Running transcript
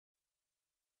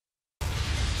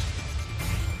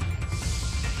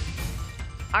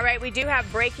All right, we do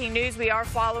have breaking news. We are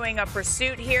following a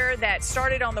pursuit here that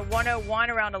started on the 101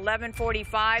 around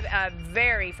 11:45. A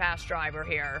very fast driver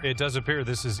here. It does appear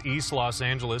this is East Los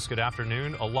Angeles. Good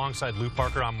afternoon. Alongside Lou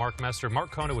Parker, I'm Mark Mester.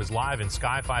 Mark Kono is live in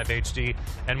Sky 5 HD.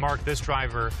 And Mark, this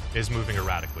driver is moving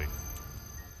erratically.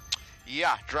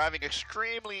 Yeah, driving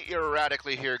extremely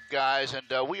erratically here, guys,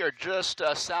 and we are just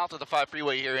south of the 5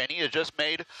 freeway here, and he has just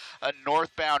made a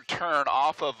northbound turn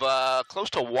off of close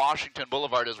to Washington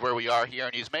Boulevard is where we are here,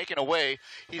 and he's making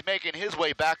his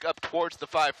way back up towards the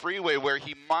 5 freeway where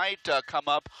he might come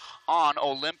up on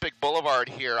Olympic Boulevard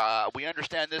here. We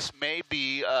understand this may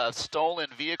be a stolen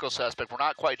vehicle suspect. We're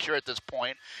not quite sure at this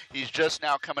point. He's just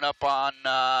now coming up on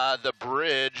the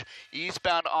bridge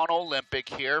eastbound on Olympic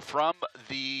here from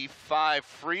the 5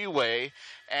 freeway,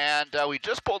 and we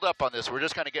just pulled up on this. We're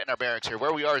just kind of getting our bearings here.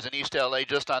 Where we are is in East LA,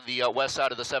 just on the west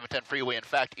side of the 710 freeway. In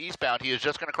fact, eastbound, he is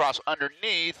just going to cross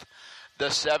underneath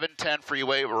the 710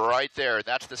 freeway right there.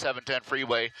 That's the 710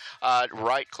 freeway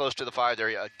right close to the 5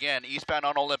 there. Again, eastbound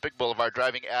on Olympic Boulevard,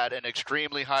 driving at an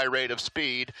extremely high rate of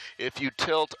speed. If you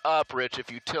tilt up, Rich,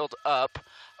 if you tilt up,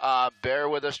 bear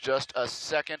with us just a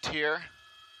second here.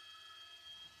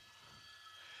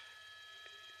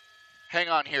 Hang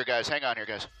on here, guys. Hang on here,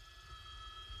 guys.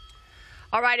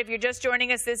 All right, if you're just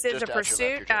joining us, this is a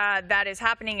pursuit that is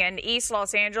happening in East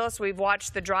Los Angeles. We've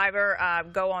watched the driver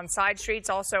go on side streets,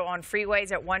 also on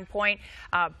freeways at one point,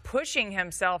 pushing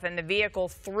himself in the vehicle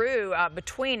through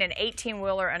between an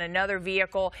 18-wheeler and another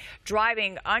vehicle,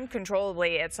 driving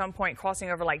uncontrollably at some point, crossing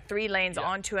over like 3 lanes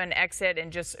onto an exit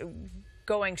and just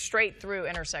going straight through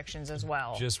intersections as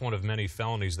well. Just one of many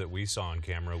felonies that we saw on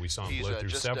camera. We saw him blow through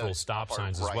several stop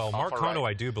signs as well. Mark Kono,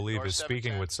 I do believe, is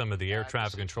speaking with some of the air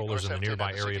traffic controllers in the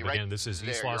nearby area. But again, this is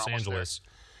East Los Angeles.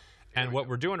 And what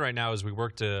we're doing right now is we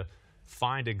work to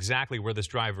find exactly where this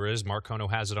driver is. Mark Kono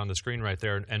has it on the screen right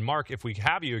there. And Mark, if we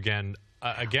have you again,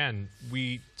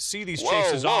 we see these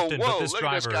chases often, but this look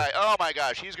driver... At this guy. Oh, my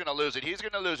gosh, he's going to lose it. He's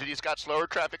going to lose it. He's got slower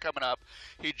traffic coming up.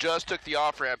 He just took the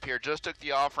off-ramp here,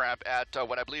 at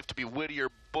what I believe to be Whittier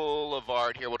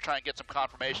Boulevard here. We'll try and get some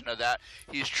confirmation of that.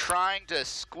 He's trying to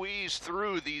squeeze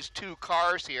through these 2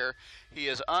 cars here. He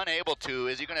is unable to.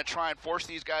 Is he going to try and force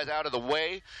these guys out of the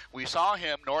way? We saw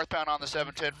him northbound on the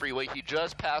 710 freeway. He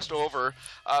just passed over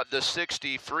the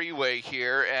 60 freeway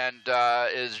here and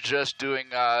is just doing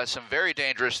some very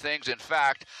dangerous things. In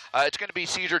fact, it's going to be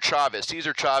Cesar Chavez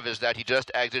that he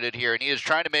just exited here, and he is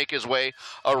trying to make his way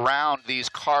around these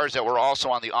cars that were also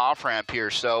on the off-ramp here.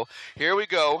 So here we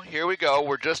go.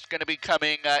 We're just going to be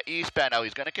coming eastbound now.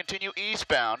 He's going to continue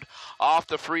eastbound off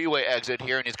the freeway exit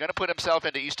here, and he's going to put himself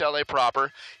into East LA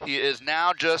proper. He is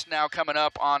just now coming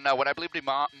up on what I believe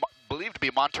to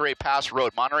be Monterey Pass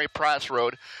Road,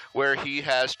 where he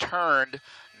has turned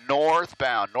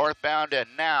northbound, and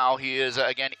now he is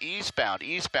again eastbound.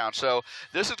 So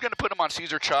this is going to put him on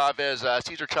Cesar Chavez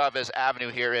Avenue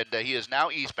here, and he is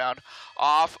now eastbound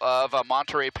off of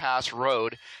Monterey Pass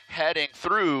Road, heading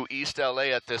through East LA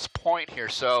at this point here.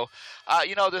 So,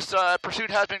 this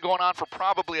pursuit has been going on for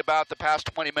probably about the past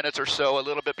 20 minutes or so, a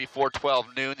little bit before 12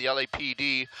 noon. The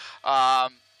LAPD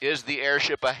is the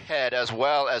airship ahead, as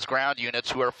well as ground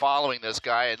units who are following this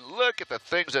guy. And look at the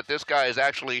things that this guy is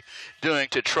actually doing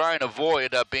to try and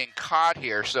avoid being caught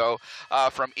here. So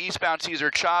from eastbound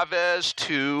Cesar Chavez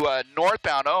to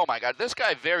northbound, oh my God, this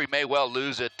guy very may well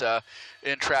lose it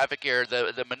in traffic here.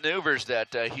 The maneuvers that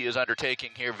he is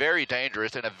undertaking here, very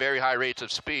dangerous and at very high rates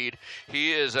of speed.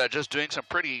 He is just doing some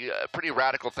pretty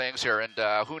radical things here,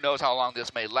 and who knows how long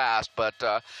this may last. But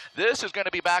this is going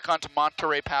to be back onto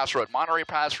Monterey Pass Road. Monterey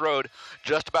Pass Road,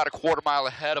 just about a quarter mile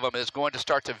ahead of him, is going to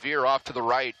start to veer off to the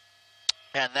right.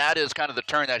 And that is kind of the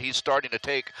turn that he's starting to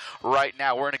take right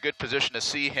now. We're in a good position to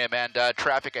see him, and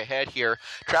traffic ahead here.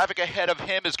 Traffic ahead of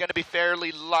him is going to be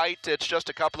fairly light. It's just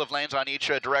a couple of lanes on each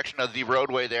direction of the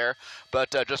roadway there,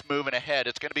 but just moving ahead.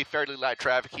 It's going to be fairly light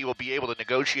traffic. He will be able to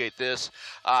negotiate this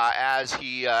as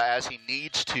he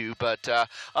needs to, but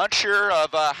unsure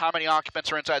of how many occupants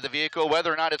are inside the vehicle,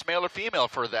 whether or not it's male or female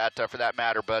for that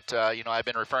matter. But I've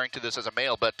been referring to this as a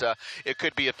male, but it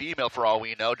could be a female for all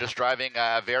we know, just driving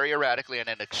very erratically and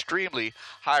at extremely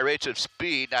high rates of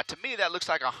speed. Now, to me, that looks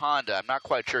like a Honda. I'm not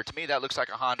quite sure. To me, that looks like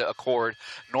a Honda Accord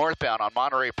northbound on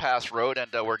Monterey Pass Road,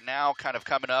 and we're now kind of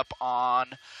coming up on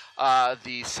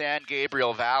the San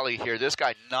Gabriel Valley here. This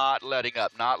guy not letting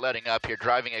up here,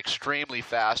 driving extremely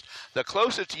fast. The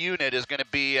closest unit is going to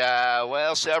be,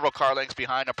 several car lengths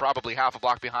behind him, probably half a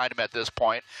block behind him at this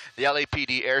point. The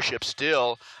LAPD airship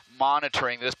still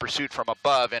monitoring this pursuit from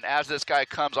above, and as this guy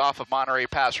comes off of Monterey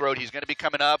Pass Road, he's going to be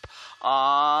coming up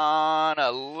on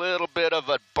a little bit of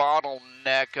a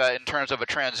bottleneck bottleneck in terms of a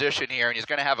transition here, and he's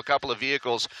going to have a couple of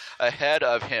vehicles ahead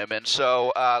of him. And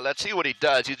so let's see what he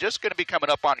does. He's just going to be coming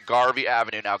up on Garvey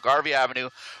Avenue now. Garvey Avenue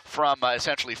from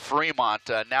essentially Fremont,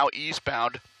 now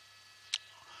eastbound.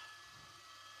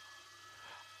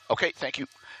 Okay, thank you.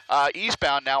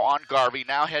 Eastbound now on Garvey,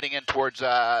 now heading in towards,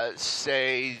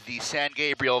 say, the San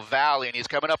Gabriel Valley, and he's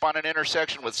coming up on an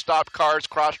intersection with stopped cars,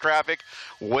 cross traffic,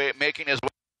 making his way.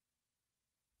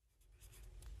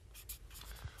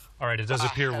 All right, it does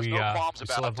appear we still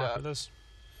have time for this.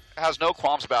 Has no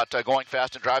qualms about going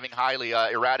fast and driving highly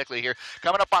erratically here.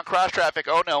 Coming up on cross traffic.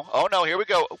 Oh no, here we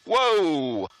go.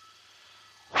 Whoa!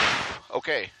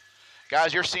 Okay.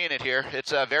 Guys, you're seeing it here.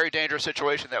 It's a very dangerous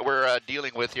situation that we're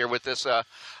dealing with here with this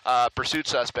pursuit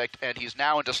suspect, and he's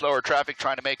now into slower traffic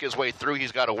trying to make his way through.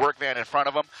 He's got a work van in front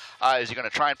of him. Is he going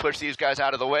to try and push these guys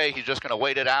out of the way? He's just going to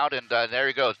wait it out, and there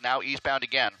he goes. Now eastbound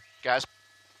again. Guys?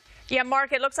 Yeah,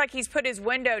 Mark, it looks like he's put his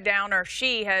window down, or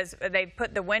she has. They've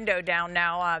put the window down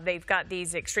now. They've got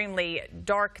these extremely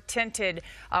dark tinted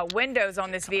windows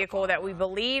on this vehicle that we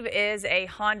believe is a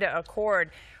Honda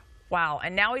Accord. Wow,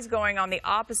 and now he's going on the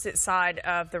opposite side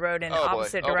of the road in the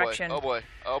opposite direction. Oh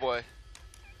boy.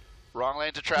 Wrong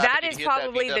lanes of traffic. That is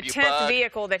probably the 10th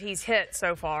vehicle that he's hit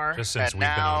so far. Just since we've been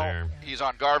on there. He's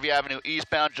on Garvey Avenue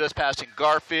eastbound, just passing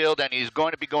Garfield, and he's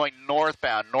going to be going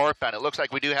northbound. It looks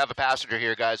like we do have a passenger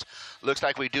here, guys. Looks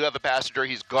like we do have a passenger.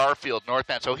 He's Garfield,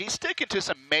 northbound. So he's sticking to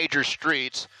some major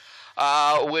streets.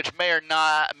 Which may or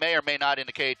may not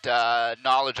indicate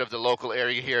knowledge of the local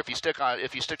area here. If you stick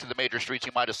to the major streets,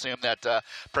 you might assume that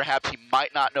perhaps he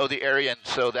might not know the area, and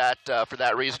so that for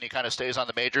that reason he kind of stays on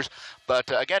the majors.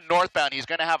 But again, northbound, he's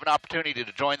going to have an opportunity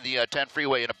to join the 10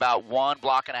 freeway in about 1.5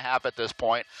 blocks at this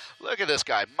point. Look at this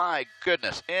guy, my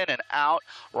goodness, in and out,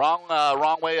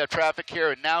 wrong way of traffic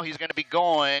here, and now he's going to be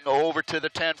going over to the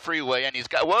 10 freeway, and he's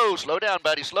got slow down,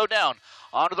 buddy, slow down,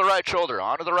 onto the right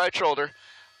shoulder.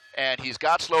 And he's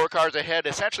got slower cars ahead.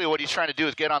 Essentially what he's trying to do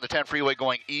is get on the 10 freeway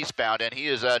going eastbound, and he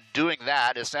is doing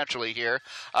that essentially here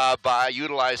by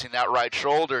utilizing that right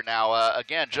shoulder. Now,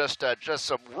 again, just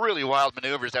some really wild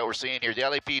maneuvers that we're seeing here. The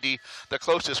LAPD, the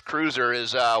closest cruiser,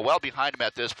 is well behind him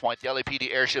at this point. The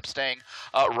LAPD airship staying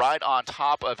right on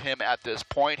top of him at this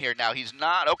point here. Now, he's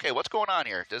not, okay, what's going on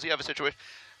here? Does he have a situation?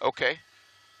 Okay.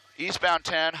 Eastbound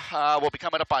 10 will be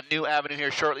coming up on New Avenue here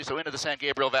shortly, so into the San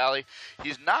Gabriel Valley.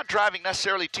 He's not driving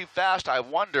necessarily too fast. I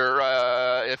wonder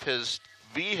if his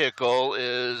vehicle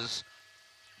is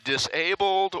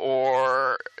disabled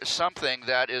or something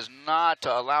that is not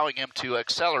allowing him to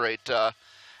accelerate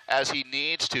as he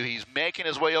needs to. He's making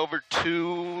his way over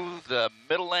to the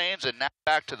middle lanes and now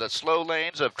back to the slow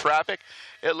lanes of traffic.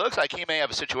 It looks like he may have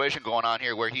a situation going on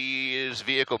here where his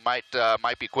vehicle might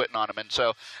be quitting on him. And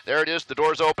so there it is. The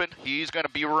door's open. He's going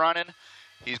to be running.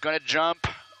 He's going to jump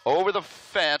over the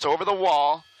fence, over the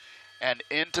wall, and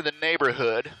into the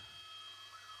neighborhood.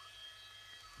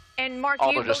 And Mark, do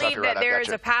you believe that there is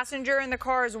a passenger in the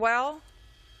car as well?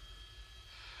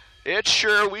 We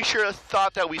sure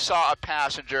thought that we saw a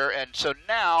passenger. And so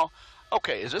now,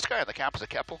 okay, is this guy on the campus of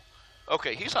Keppel?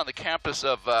 Okay, he's on the campus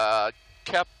of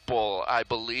Keppel, I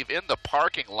believe, in the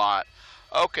parking lot.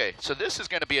 Okay, so this is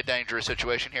going to be a dangerous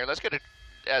situation here. Let's get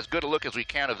as good a look as we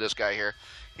can of this guy here.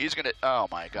 He's going to, oh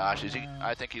my gosh, is he?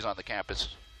 I think he's on the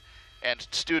campus. And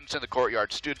students in the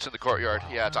courtyard,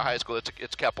 Yeah, it's a high school,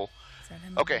 it's Keppel.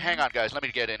 Okay, hang on, guys, let me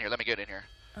get in here.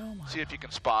 Oh my. See if you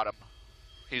can spot him.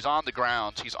 He's on the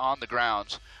grounds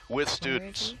with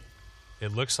students.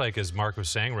 It looks like, as Mark was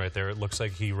saying right there, it looks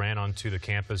like he ran onto the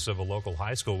campus of a local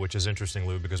high school, which is interesting,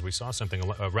 Lou, because we saw something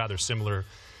rather similar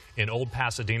in Old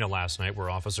Pasadena last night,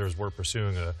 where officers were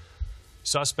pursuing a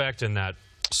suspect, and that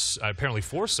apparently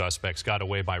 4 suspects got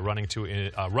away by running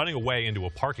away into a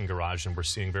parking garage, and we're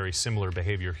seeing very similar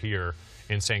behavior here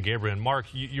in San Gabriel. And Mark,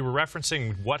 you were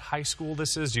referencing what high school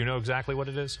this is. Do you know exactly what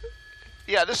it is?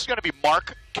 Yeah, this is going to be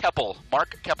Mark Keppel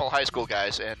High School,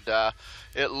 guys, and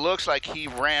it looks like he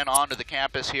ran onto the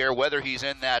campus here. Whether he's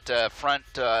in that front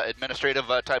administrative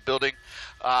type building,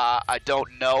 I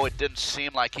don't know. It didn't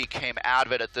seem like he came out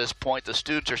of it at this point. The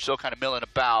students are still kind of milling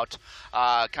about,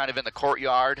 kind of in the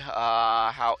courtyard.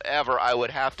 However, I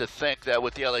would have to think that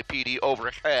with the LAPD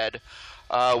overhead,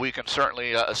 we can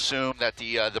certainly assume that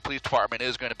the police department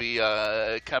is going to be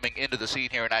coming into the scene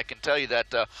here. And I can tell you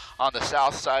that on the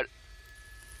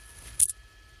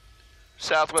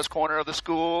southwest corner of the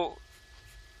school.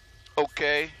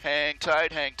 Okay, hang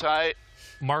tight.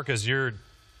 Mark, as you're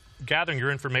gathering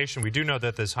your information, we do know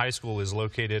that this high school is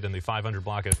located in the 500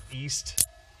 block of East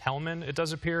Hellman, it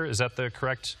does appear. Is that the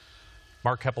correct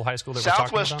Mark Keppel High School that we're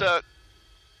talking about?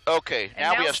 Okay,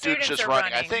 now we have students just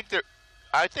running. I think they're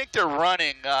I think they're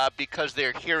running because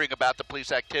they're hearing about the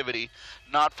police activity,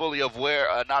 not fully aware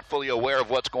of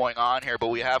what's going on here. But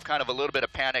we have kind of a little bit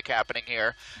of panic happening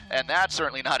here, and that's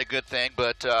certainly not a good thing.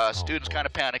 But students kind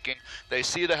of panicking. They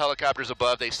see the helicopters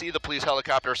above. They see the police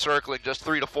helicopter circling just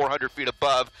 300 to 400 feet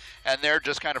above, and they're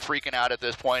just kind of freaking out at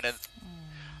this point. And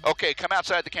okay, come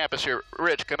outside the campus here,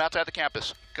 Rich. Come outside the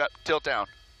campus. Tilt down.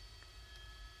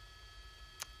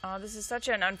 This is such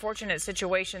an unfortunate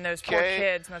situation. Those poor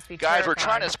kids must be terrified. Guys, we're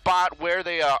trying to spot where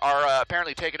they are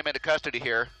apparently taking them into custody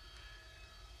here.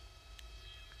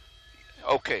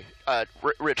 Okay,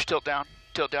 Rich, tilt down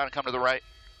and come to the right.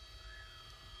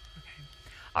 Okay.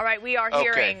 All right, we are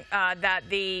hearing that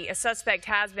the suspect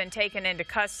has been taken into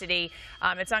custody.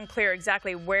 It's unclear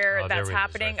exactly where that's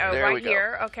happening. Right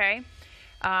here. Okay.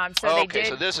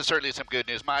 So this is certainly some good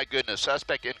news. My goodness,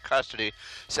 suspect in custody.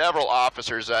 Several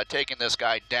officers taking this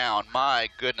guy down. My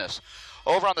goodness.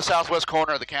 Over on the southwest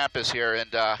corner of the campus here,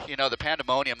 and you know, the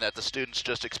pandemonium that the students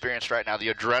just experienced right now,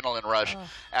 the adrenaline rush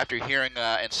after hearing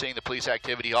and seeing the police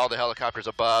activity, all the helicopters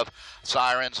above,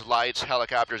 sirens, lights,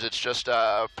 helicopters. It's just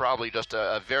probably just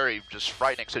a very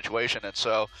frightening situation. And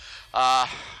so,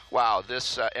 wow,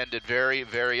 this ended very,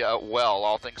 very well,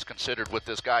 all things considered, with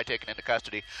this guy taken into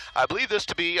custody. I believe this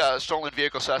to be a stolen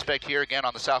vehicle suspect here, again,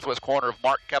 on the southwest corner of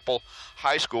Mark Keppel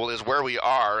High School is where we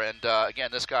are. And again,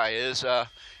 this guy is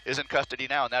in custody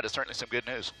now, and that is certainly some good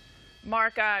news.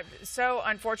 Mark, so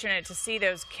unfortunate to see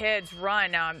those kids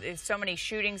run. So many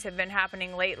shootings have been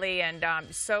happening lately, and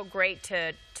so great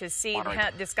to see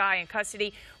this guy in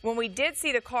custody. When we did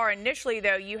see the car initially,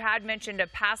 though, you had mentioned a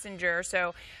passenger,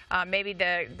 so maybe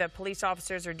the police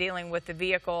officers are dealing with the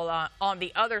vehicle on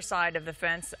the other side of the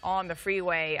fence on the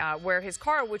freeway where his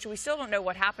car, which we still don't know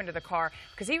what happened to the car,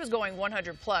 because he was going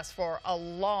 100 plus for a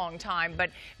long time, but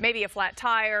maybe a flat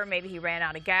tire, maybe he ran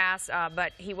out of gas,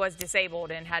 but he was disabled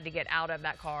and had to get out of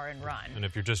that car and run. And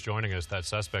if you're just joining us, that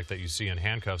suspect that you see in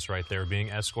handcuffs right there being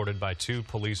escorted by 2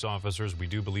 police officers, we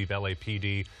do believe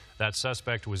LAPD. That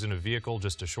suspect was in a vehicle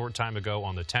just a short time ago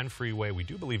on the 10 freeway. We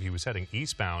do believe he was heading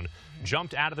eastbound,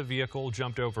 jumped out of the vehicle,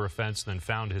 jumped over a fence, then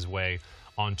found his way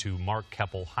onto Mark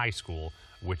Keppel High School,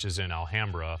 which is in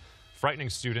Alhambra. Frightening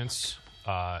students,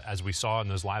 as we saw in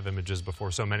those live images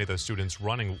before, so many of those students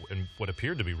running in what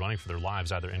appeared to be running for their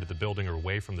lives, either into the building or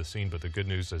away from the scene. But the good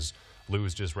news is, Lou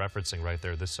was just referencing right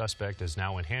there, this suspect is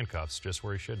now in handcuffs, just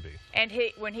where he should be. And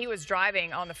when he was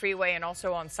driving on the freeway and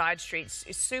also on side streets,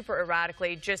 super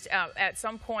erratically, just at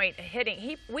some point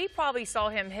hitting, we probably saw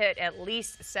him hit at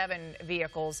least 7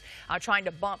 vehicles, trying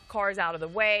to bump cars out of the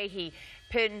way. He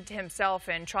pinned himself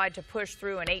and tried to push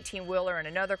through an 18-wheeler and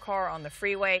another car on the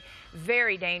freeway.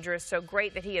 Very dangerous. So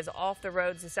great that he is off the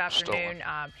roads this afternoon,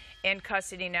 in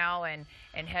custody now, and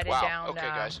headed down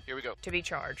guys, here we go. to be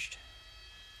charged.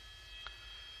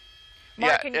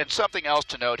 Mark, and something else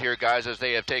to note here, guys, as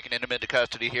they have taken him into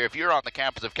custody here. If you're on the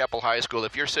campus of Keppel High School,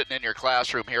 if you're sitting in your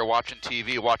classroom here watching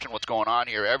TV, watching what's going on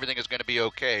here, everything is going to be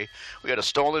okay. We had a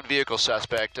stolen vehicle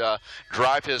suspect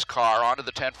drive his car onto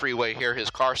the 10 freeway here. His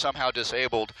car somehow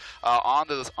disabled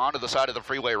onto the side of the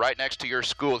freeway right next to your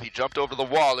school. He jumped over the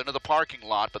wall into the parking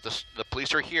lot, but the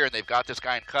police are here, and they've got this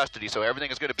guy in custody, so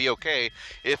everything is going to be okay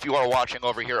if you are watching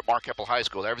over here at Mark Keppel High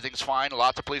School. Everything's fine.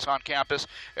 Lots of police on campus.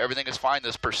 Everything is fine.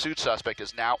 This pursuit suspect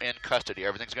is now in custody.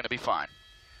 Everything's going to be fine.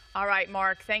 All right,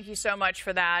 Mark, thank you so much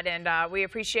for that, and we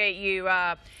appreciate you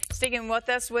sticking with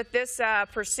us with this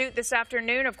pursuit this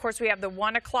afternoon. Of course, we have the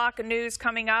 1 o'clock news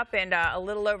coming up, and a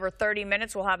little over 30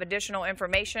 minutes we'll have additional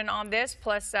information on this,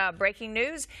 plus breaking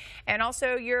news, and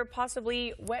also your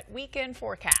possibly wet weekend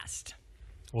forecast.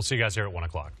 We'll see you guys here at 1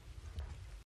 o'clock.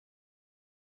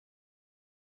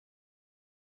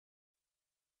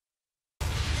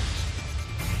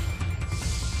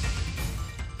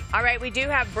 All right, we do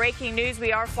have breaking news.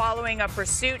 We are following a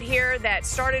pursuit here that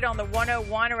started on the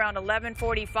 101 around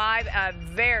 11:45. A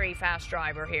very fast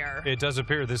driver here. It does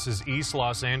appear this is East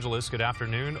Los Angeles. Good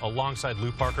afternoon. Alongside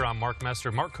Lou Parker, I'm Mark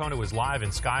Mester. Mark Kono is live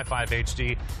in Sky 5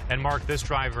 HD. And Mark, this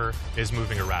driver is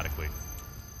moving erratically.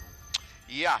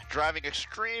 Yeah, driving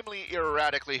extremely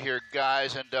erratically here,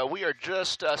 guys, and we are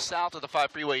just south of the 5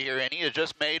 freeway here, and he has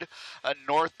just made a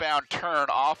northbound turn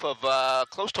off of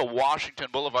close to Washington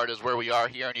Boulevard is where we are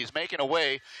here, and he's making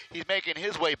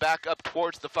his way back up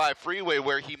towards the 5 freeway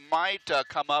where he might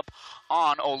come up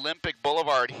on Olympic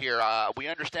Boulevard here. We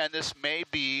understand this may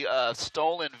be a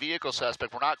stolen vehicle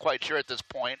suspect. We're not quite sure at this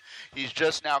point. He's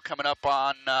just now coming up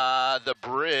on the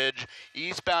bridge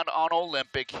eastbound on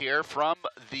Olympic here from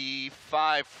the 5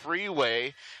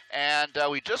 freeway, and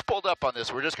we just pulled up on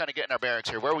this. We're just kind of getting our bearings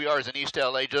here. Where we are is in East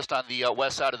LA, just on the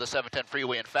west side of the 710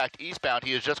 freeway. In fact, eastbound,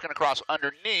 he is just going to cross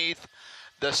underneath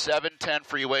the 710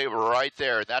 freeway right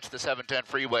there. That's the 710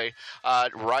 freeway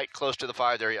right close to the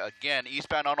 5 there. Again,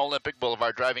 eastbound on Olympic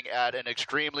Boulevard, driving at an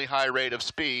extremely high rate of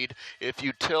speed. If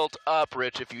you tilt up,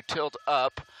 Rich, if you tilt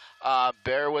up,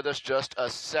 bear with us just a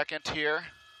second here.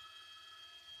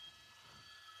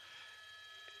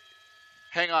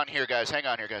 Hang on here, guys. Hang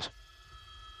on here, guys.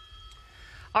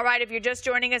 All right, if you're just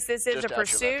joining us, this is a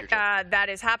pursuit that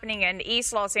is happening in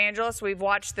East Los Angeles. We've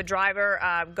watched the driver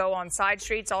go on side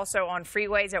streets, also on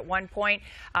freeways at one point,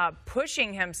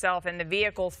 pushing himself in the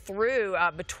vehicle through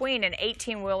between an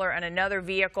 18-wheeler and another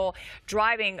vehicle,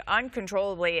 driving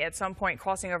uncontrollably at some point,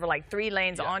 crossing over like 3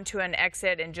 lanes onto an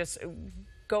exit and just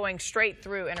going straight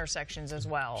through intersections as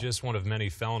well. Just one of many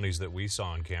felonies that we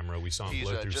saw on camera. We saw him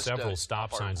blow through several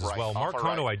stop signs as well. Mark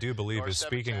Kono, I do believe, is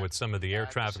speaking with some of the air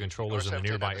traffic controllers in the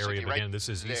nearby area. But again, this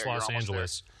is East Los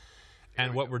Angeles.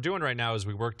 And what we're doing right now is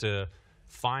we work to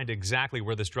find exactly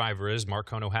where this driver is. Mark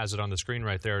Kono has it on the screen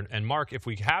right there. And Mark, if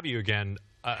we have you again,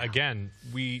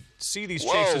 we see these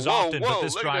chases often, but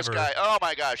this Look driver... At this guy. Oh,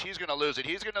 my gosh, he's going to lose it.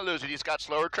 He's going to lose it. He's got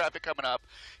slower traffic coming up.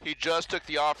 He just took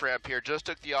the off-ramp here, just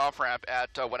took the off-ramp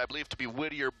at what I believe to be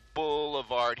Whittier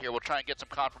Boulevard here. We'll try and get some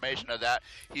confirmation of that.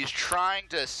 He's trying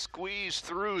to squeeze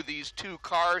through these 2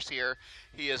 cars here.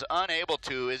 He is unable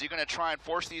to. Is he going to try and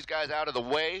force these guys out of the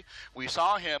way? We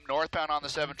saw him northbound on the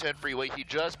 710 freeway. He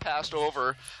just passed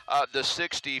over the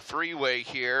 60 freeway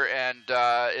here and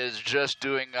is just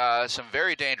doing some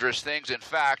very dangerous things. In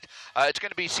fact, it's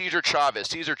going to be Cesar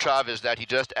Chavez that he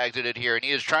just exited here, and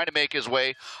he is trying to make his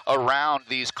way around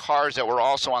these cars that were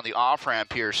also on the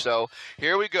off-ramp here. So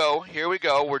here we go.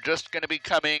 We're just going to be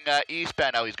coming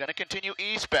eastbound now. He's going to continue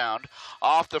eastbound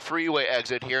off the freeway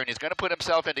exit here, and he's going to put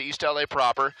himself into East LA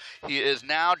proper. He is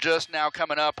just now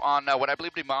coming up on what I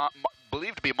believe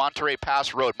to be Monterey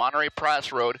Pass Road,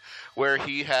 where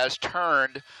he has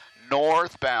turned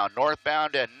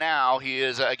northbound, and now he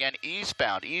is again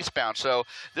eastbound. So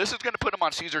this is going to put him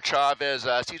on Cesar Chavez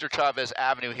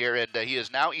Avenue here, and he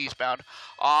is now eastbound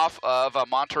off of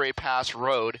Monterey Pass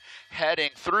Road, heading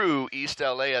through East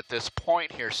LA at this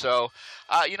point here. So,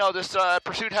 you know, this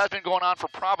pursuit has been going on for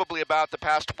probably about the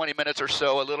past 20 minutes or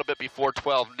so, a little bit before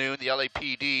 12 noon. The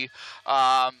LAPD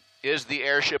is the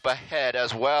airship ahead,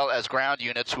 as well as ground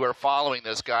units who are following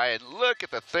this guy. And look at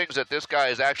the things that this guy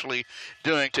is actually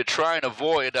doing to try and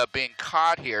avoid being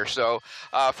caught here. So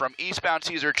from eastbound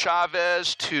Cesar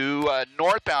Chavez to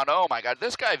northbound, oh my God,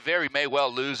 this guy may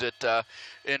well lose it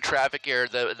in traffic here.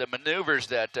 The maneuvers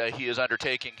that he is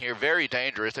undertaking here, very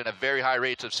dangerous and at very high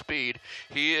rates of speed.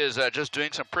 He is just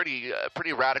doing some pretty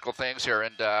radical things here,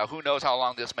 and who knows how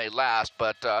long this may last.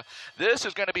 But this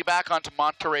is going to be back onto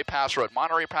Monterey Pass Road.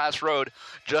 Monterey Pass Road,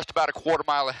 just about a quarter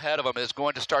mile ahead of him, is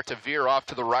going to start to veer off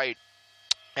to the right.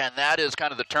 And that is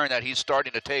kind of the turn that he's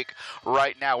starting to take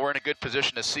right now. We're in a good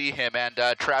position to see him, and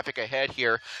traffic ahead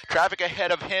here. Traffic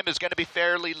ahead of him is going to be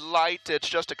fairly light. It's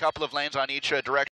just a couple of lanes on each direction.